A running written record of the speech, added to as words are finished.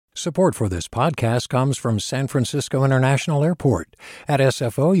Support for this podcast comes from San Francisco International Airport. At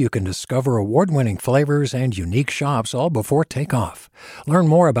SFO, you can discover award-winning flavors and unique shops all before takeoff. Learn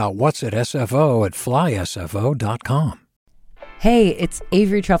more about what's at SFO at flysfo.com. Hey, it's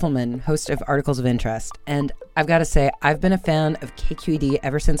Avery Trufelman, host of Articles of Interest, and I've got to say, I've been a fan of KQED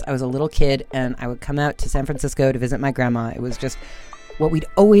ever since I was a little kid, and I would come out to San Francisco to visit my grandma. It was just what we'd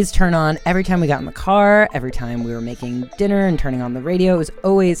always turn on every time we got in the car, every time we were making dinner and turning on the radio. It was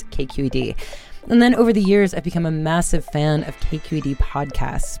always KQED. And then over the years, I've become a massive fan of KQED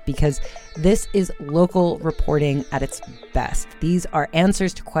podcasts because this is local reporting at its best. These are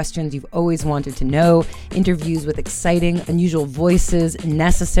answers to questions you've always wanted to know, interviews with exciting, unusual voices,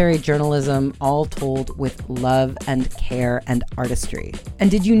 necessary journalism, all told with love and care and artistry. And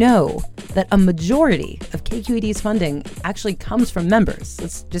did you know that a majority of KQED's funding actually comes from members?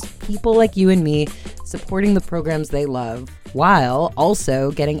 It's just people like you and me supporting the programs they love, while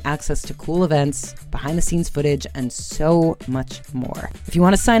also getting access to cool events, behind-the-scenes footage, and so much more. If you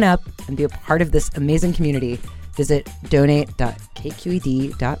want to sign up and be a part of this amazing community, visit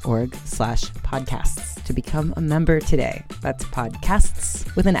donate.kqed.org/podcasts to become a member today. That's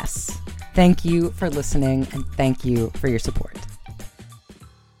podcasts with an S. Thank you for listening, and thank you for your support.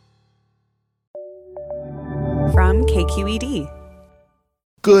 From KQED.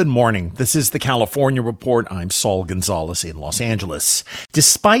 Good morning. This is the California Report. I'm Saul Gonzalez in Los Angeles.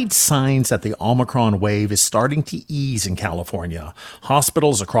 Despite signs that the Omicron wave is starting to ease in California,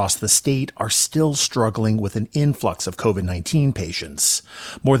 hospitals across the state are still struggling with an influx of COVID-19 patients.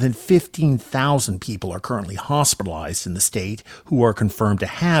 More than 15,000 people are currently hospitalized in the state who are confirmed to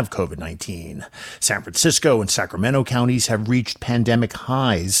have COVID-19. San Francisco and Sacramento counties have reached pandemic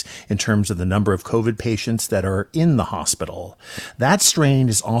highs in terms of the number of COVID patients that are in the hospital. That strain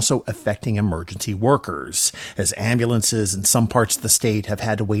is also affecting emergency workers, as ambulances in some parts of the state have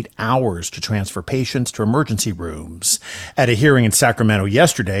had to wait hours to transfer patients to emergency rooms. At a hearing in Sacramento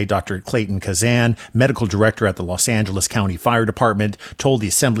yesterday, Dr. Clayton Kazan, medical director at the Los Angeles County Fire Department, told the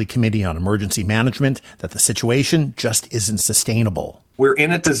Assembly Committee on Emergency Management that the situation just isn't sustainable. We're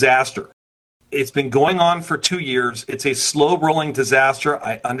in a disaster. It's been going on for 2 years. It's a slow-rolling disaster,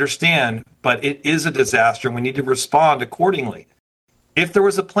 I understand, but it is a disaster, and we need to respond accordingly. If there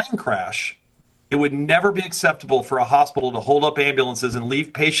was a plane crash, it would never be acceptable for a hospital to hold up ambulances and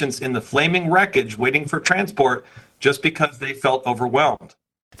leave patients in the flaming wreckage waiting for transport just because they felt overwhelmed.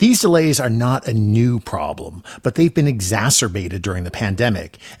 These delays are not a new problem, but they've been exacerbated during the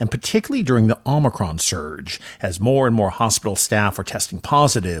pandemic, and particularly during the Omicron surge, as more and more hospital staff are testing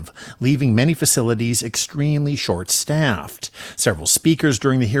positive, leaving many facilities extremely short-staffed. Several speakers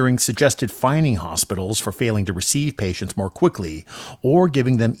during the hearing suggested fining hospitals for failing to receive patients more quickly, or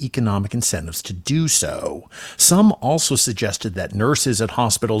giving them economic incentives to do so. Some also suggested that nurses at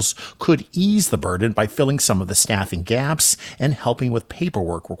hospitals could ease the burden by filling some of the staffing gaps and helping with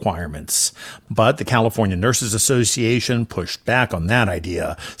paperwork requirements. But the California Nurses Association pushed back on that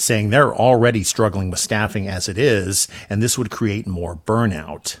idea, saying they're already struggling with staffing as it is, and this would create more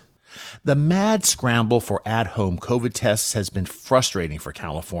burnout. The mad scramble for at-home COVID tests has been frustrating for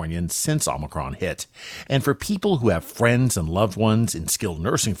Californians since Omicron hit. And for people who have friends and loved ones in skilled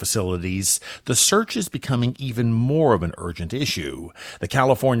nursing facilities, the search is becoming even more of an urgent issue. The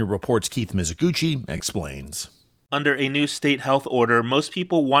California Report's Keith Mizuguchi explains. Under a new state health order, most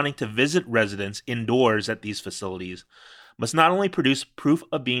people wanting to visit residents indoors at these facilities must not only produce proof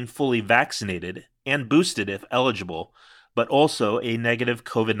of being fully vaccinated and boosted if eligible, but also a negative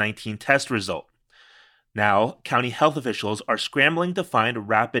COVID-19 test result. Now, county health officials are scrambling to find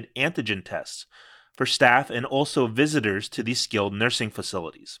rapid antigen tests for staff and also visitors to these skilled nursing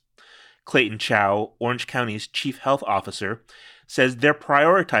facilities. Clayton Chow, Orange County's chief health officer, says they're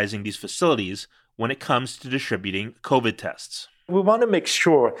prioritizing these facilities when it comes to distributing COVID tests. We want to make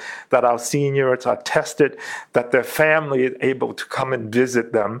sure that our seniors are tested, that their family is able to come and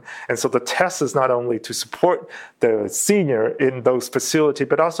visit them. And so the test is not only to support the senior in those facilities,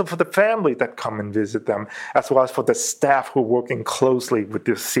 but also for the family that come and visit them, as well as for the staff who are working closely with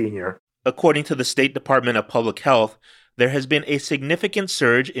the senior. According to the State Department of Public Health, there has been a significant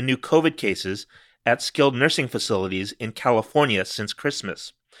surge in new COVID cases at skilled nursing facilities in California since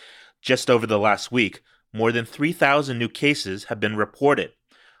Christmas. Just over the last week, more than 3,000 new cases have been reported.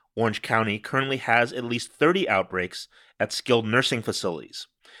 Orange County currently has at least 30 outbreaks at skilled nursing facilities.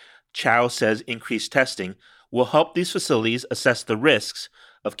 Chow says increased testing will help these facilities assess the risks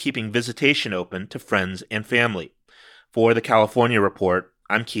of keeping visitation open to friends and family. For the California Report,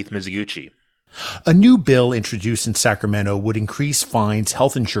 I'm Keith Mizuguchi. A new bill introduced in Sacramento would increase fines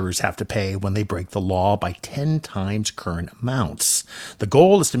health insurers have to pay when they break the law by 10 times current amounts. The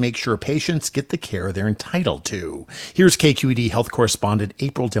goal is to make sure patients get the care they're entitled to. Here's KQED health correspondent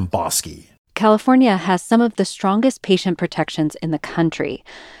April Dembosky. California has some of the strongest patient protections in the country,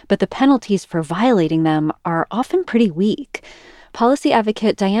 but the penalties for violating them are often pretty weak. Policy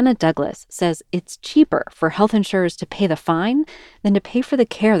advocate Diana Douglas says it's cheaper for health insurers to pay the fine than to pay for the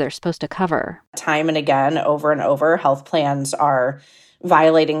care they're supposed to cover. Time and again, over and over, health plans are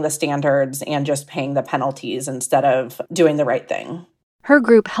violating the standards and just paying the penalties instead of doing the right thing. Her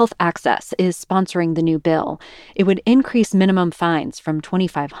group, Health Access, is sponsoring the new bill. It would increase minimum fines from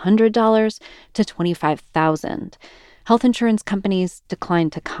 $2,500 to $25,000. Health insurance companies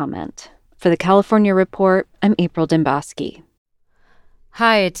declined to comment. For the California Report, I'm April Dembosky.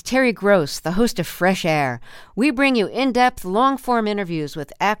 Hi, it's Terry Gross, the host of Fresh Air. We bring you in-depth, long-form interviews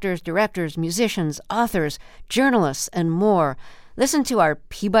with actors, directors, musicians, authors, journalists, and more. Listen to our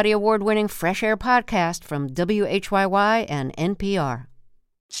Peabody Award-winning Fresh Air podcast from WHYY and NPR.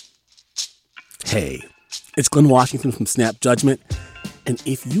 Hey, it's Glenn Washington from Snap Judgment. And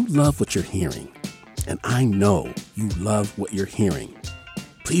if you love what you're hearing, and I know you love what you're hearing,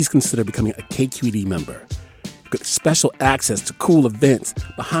 please consider becoming a KQED member. Get special access to cool events,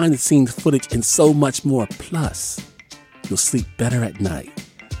 behind-the-scenes footage, and so much more. Plus, you'll sleep better at night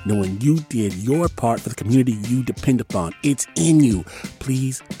knowing you did your part for the community you depend upon. It's in you.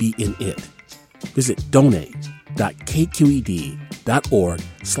 Please be in it. Visit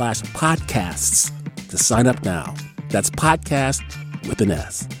donate.kqed.org/podcasts to sign up now. That's podcast with an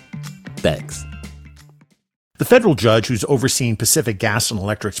S. Thanks. The federal judge who's overseen Pacific Gas and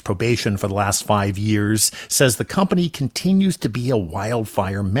Electric's probation for the last 5 years says the company continues to be a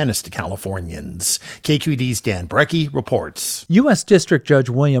wildfire menace to Californians. KQED's Dan Brekke reports. U.S. District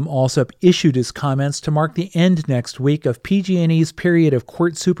Judge William Alsup issued his comments to mark the end next week of PG&E's period of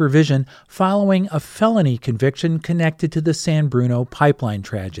court supervision following a felony conviction connected to the San Bruno pipeline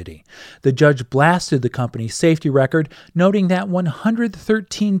tragedy. The judge blasted the company's safety record, noting that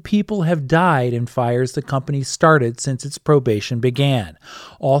 113 people have died in fires the company started since its probation began.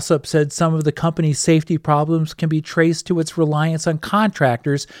 Alsup said some of the company's safety problems can be traced to its reliance on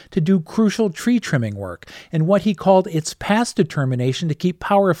contractors to do crucial tree trimming work and what he called its past determination to keep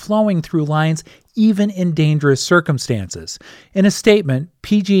power flowing through lines even in dangerous circumstances. In a statement,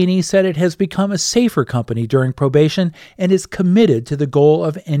 PG&E said it has become a safer company during probation and is committed to the goal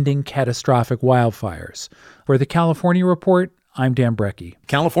of ending catastrophic wildfires. For the California Report, I'm Dan Brekke.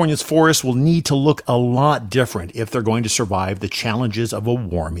 California's forests will need to look a lot different if they're going to survive the challenges of a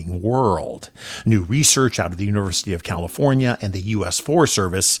warming world. New research out of the University of California and the U.S. Forest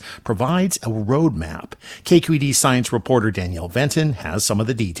Service provides a roadmap. KQED science reporter Danielle Venton has some of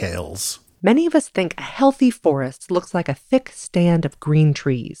the details. Many of us think a healthy forest looks like a thick stand of green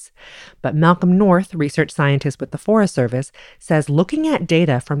trees. But Malcolm North, research scientist with the Forest Service, says looking at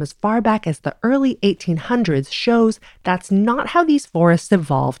data from as far back as the early 1800s shows that's not how these forests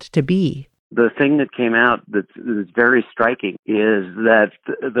evolved to be. The thing that came out that's very striking is that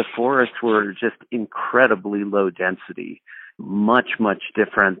the forests were just incredibly low density, much, much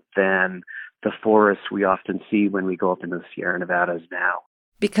different than the forests we often see when we go up into the Sierra Nevadas now.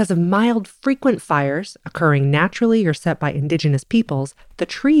 Because of mild, frequent fires occurring naturally or set by indigenous peoples, the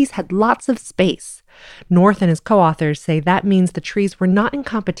trees had lots of space. North and his co-authors say that means the trees were not in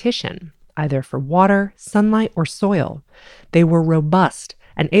competition, either for water, sunlight, or soil. They were robust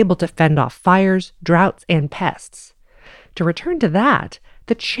and able to fend off fires, droughts, and pests. To return to that,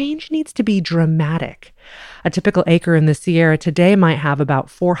 the change needs to be dramatic. A typical acre in the Sierra today might have about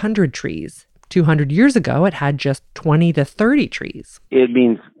 400 trees. 200 years ago, it had just 20 to 30 trees. It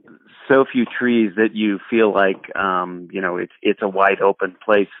means so few trees that you feel like, it's a wide open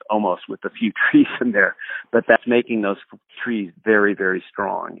place almost with a few trees in there. But that's making those trees very, very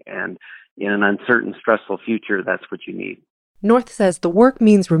strong. And in an uncertain, stressful future, that's what you need. North says the work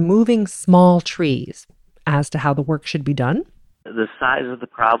means removing small trees. As to how the work should be done? The size of the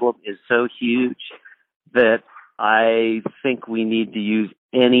problem is so huge that I think we need to use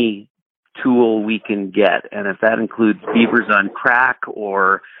any tool we can get. And if that includes beavers on crack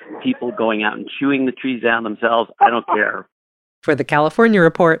or people going out and chewing the trees down themselves, I don't care. For the California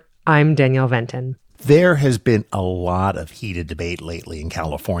Report, I'm Danielle Venton. There has been a lot of heated debate lately in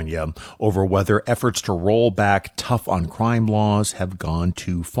California over whether efforts to roll back tough on crime laws have gone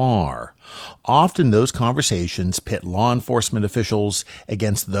too far. Often those conversations pit law enforcement officials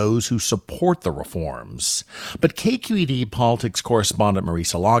against those who support the reforms. But KQED politics correspondent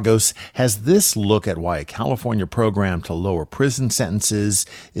Marisa Lagos has this look at why a California program to lower prison sentences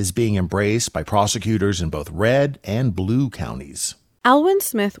is being embraced by prosecutors in both red and blue counties. Alwyn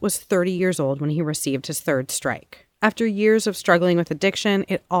Smith was 30 years old when he received his third strike. After years of struggling with addiction,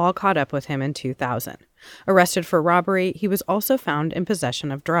 it all caught up with him in 2000. Arrested for robbery, he was also found in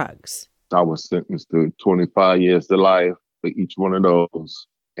possession of drugs. I was sentenced to 25 years to life for each one of those.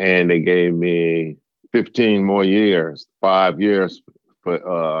 And they gave me 15 more years, 5 years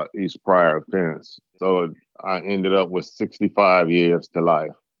for each prior offense. So I ended up with 65 years to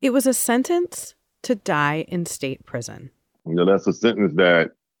life. It was a sentence to die in state prison. You know, that's a sentence that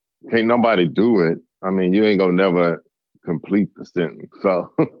can't nobody do it. I mean, you ain't gonna never complete the sentence.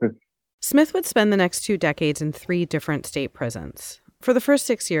 So Smith would spend the next 2 decades in 3 different state prisons. For the first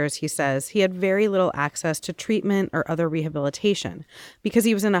 6 years, he says, he had very little access to treatment or other rehabilitation because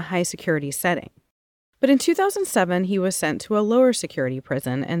he was in a high-security setting. But in 2007, he was sent to a lower-security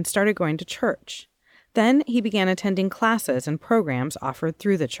prison and started going to church. Then he began attending classes and programs offered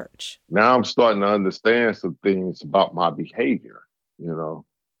through the church. Now I'm starting to understand some things about my behavior. You know,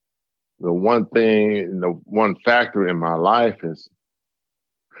 the one factor in my life is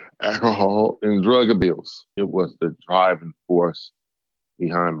alcohol and drug abuse. It was the driving force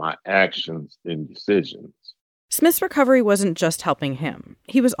behind my actions and decisions. Smith's recovery wasn't just helping him.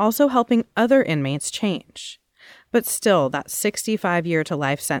 He was also helping other inmates change. But still, that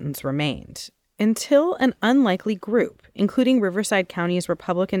 65-year-to-life sentence remained. Until an unlikely group, including Riverside County's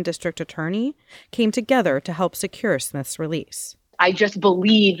Republican district attorney, came together to help secure Smith's release. I just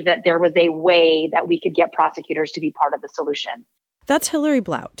believed that there was a way that we could get prosecutors to be part of the solution. That's Hillary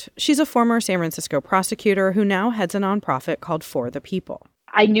Blount. She's a former San Francisco prosecutor who now heads a nonprofit called For the People.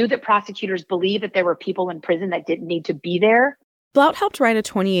 I knew that prosecutors believed that there were people in prison that didn't need to be there. Blount helped write a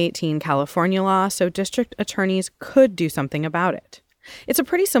 2018 California law so district attorneys could do something about it. It's a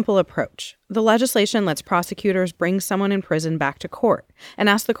pretty simple approach. The legislation lets prosecutors bring someone in prison back to court and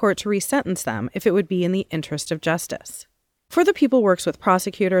ask the court to resentence them if it would be in the interest of justice. For the People works with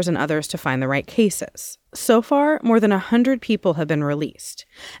prosecutors and others to find the right cases. So far, more than 100 people have been released,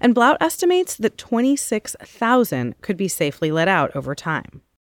 and Blount estimates that 26,000 could be safely let out over time.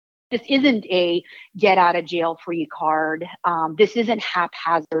 This isn't a get-out-of-jail-free card. This isn't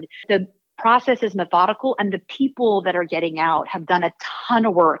haphazard. The process is methodical, and the people that are getting out have done a ton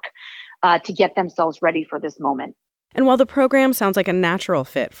of work to get themselves ready for this moment. And while the program sounds like a natural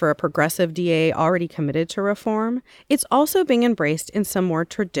fit for a progressive DA already committed to reform, it's also being embraced in some more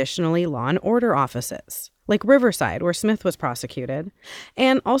traditionally law and order offices, like Riverside, where Smith was prosecuted,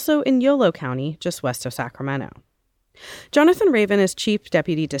 and also in Yolo County, just west of Sacramento. Jonathan Raven is Chief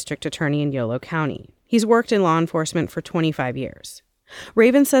Deputy District Attorney in Yolo County. He's worked in law enforcement for 25 years.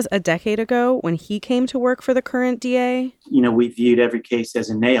 Raven says a decade ago, when he came to work for the current DA, we viewed every case as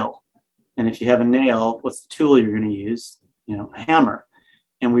a nail. And if you have a nail, what's the tool you're going to use? A hammer.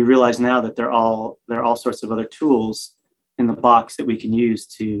 And we realize now that there are all sorts of other tools in the box that we can use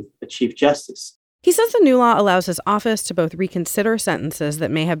to achieve justice. He says the new law allows his office to both reconsider sentences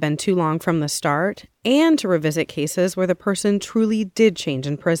that may have been too long from the start and to revisit cases where the person truly did change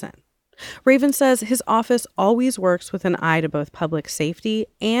in prison. Raven says his office always works with an eye to both public safety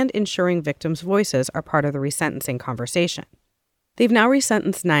and ensuring victims' voices are part of the resentencing conversation. They've now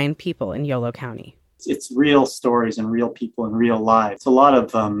resentenced 9 people in Yolo County. It's real stories and real people and real lives. It's a lot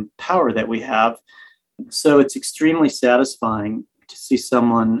of power that we have. So it's extremely satisfying to see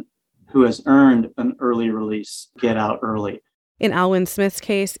someone who has earned an early release get out early. In Alwyn Smith's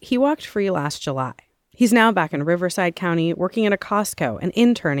case, he walked free last July. He's now back in Riverside County, working at a Costco and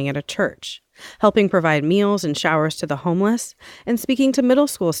interning at a church, helping provide meals and showers to the homeless, and speaking to middle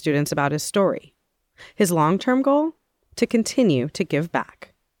school students about his story. His long-term goal? To continue to give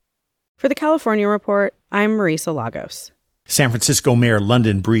back. For the California Report, I'm Marisa Lagos. San Francisco Mayor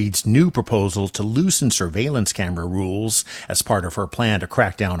London Breed's new proposal to loosen surveillance camera rules as part of her plan to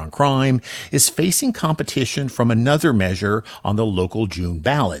crack down on crime is facing competition from another measure on the local June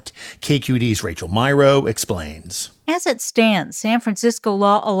ballot. KQED's Rachael Myrow explains. As it stands, San Francisco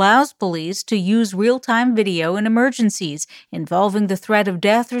law allows police to use real-time video in emergencies involving the threat of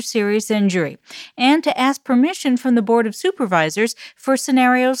death or serious injury, and to ask permission from the Board of Supervisors for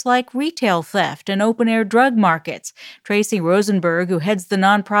scenarios like retail theft and open-air drug markets. Tracy Rosenberg, who heads the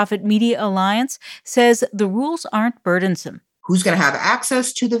nonprofit Media Alliance, says the rules aren't burdensome. Who's going to have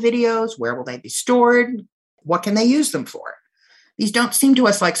access to the videos? Where will they be stored? What can they use them for? These don't seem to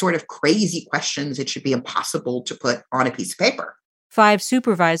us like sort of crazy questions it should be impossible to put on a piece of paper. 5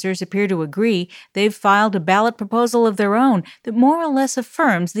 supervisors appear to agree they've filed a ballot proposal of their own that more or less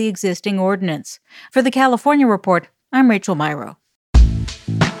affirms the existing ordinance. For the California Report, I'm Rachael Myrow.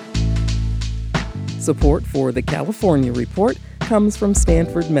 Support for the California Report comes from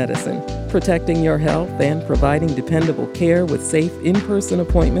Stanford Medicine, protecting your health and providing dependable care with safe in-person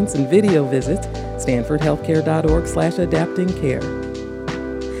appointments and video visits.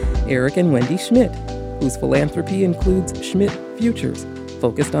 StanfordHealthcare.org/adaptingcare. Eric and Wendy Schmidt, whose philanthropy includes Schmidt Futures,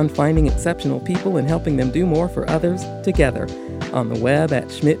 focused on finding exceptional people and helping them do more for others together, on the web at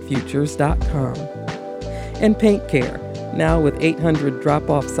schmidtfutures.com. And Paint Care, now with 800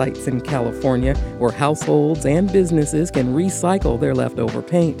 drop-off sites in California where households and businesses can recycle their leftover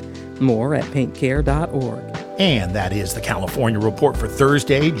paint. More at paintcare.org. And that is the California Report for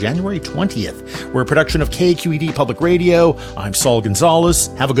Thursday, January 20th. We're a production of KQED Public Radio. I'm Saul Gonzalez.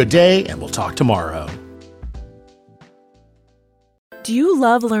 Have a good day, and we'll talk tomorrow. Do you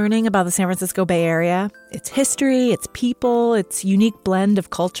love learning about the San Francisco Bay Area? Its history, its people, its unique blend of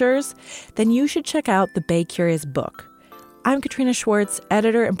cultures? Then you should check out the Bay Curious book. I'm Katrina Schwartz,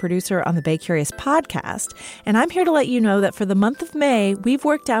 editor and producer on the Bay Curious podcast, and I'm here to let you know that for the month of May, we've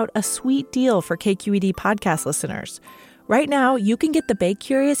worked out a sweet deal for KQED podcast listeners. Right now, you can get the Bay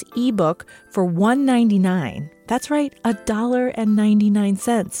Curious ebook for $1.99. That's right,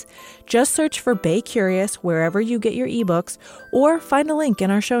 $1.99. Just search for Bay Curious wherever you get your ebooks or find a link in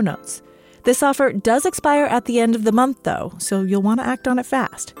our show notes. This offer does expire at the end of the month, though, so you'll want to act on it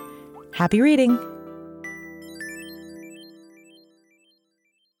fast. Happy reading!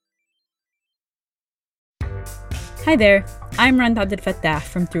 Hi there, I'm Randa Abdel-Fattah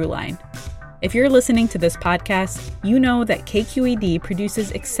from Throughline. If you're listening to this podcast, you know that KQED produces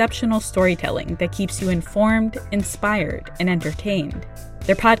exceptional storytelling that keeps you informed, inspired, and entertained.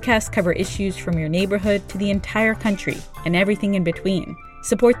 Their podcasts cover issues from your neighborhood to the entire country and everything in between.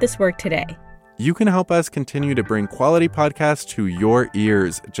 Support this work today. You can help us continue to bring quality podcasts to your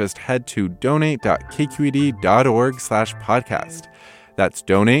ears. Just head to donate.kqed.org/podcast. That's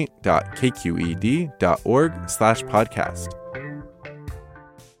donate.kqed.org/podcast.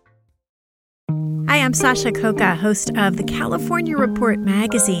 Hi, I'm Sasha Koka, host of the California Report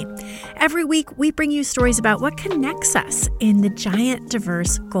magazine. Every week, we bring you stories about what connects us in the giant,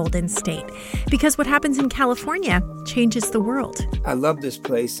 diverse Golden State. Because what happens in California changes the world. I love this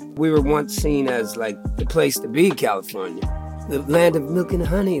place. We were once seen as like the place to be, California. The land of milk and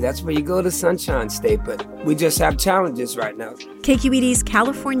honey. That's where you go to Sunshine State, but we just have challenges right now. KQED's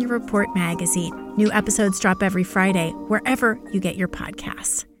California Report magazine. New episodes drop every Friday, wherever you get your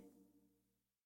podcasts.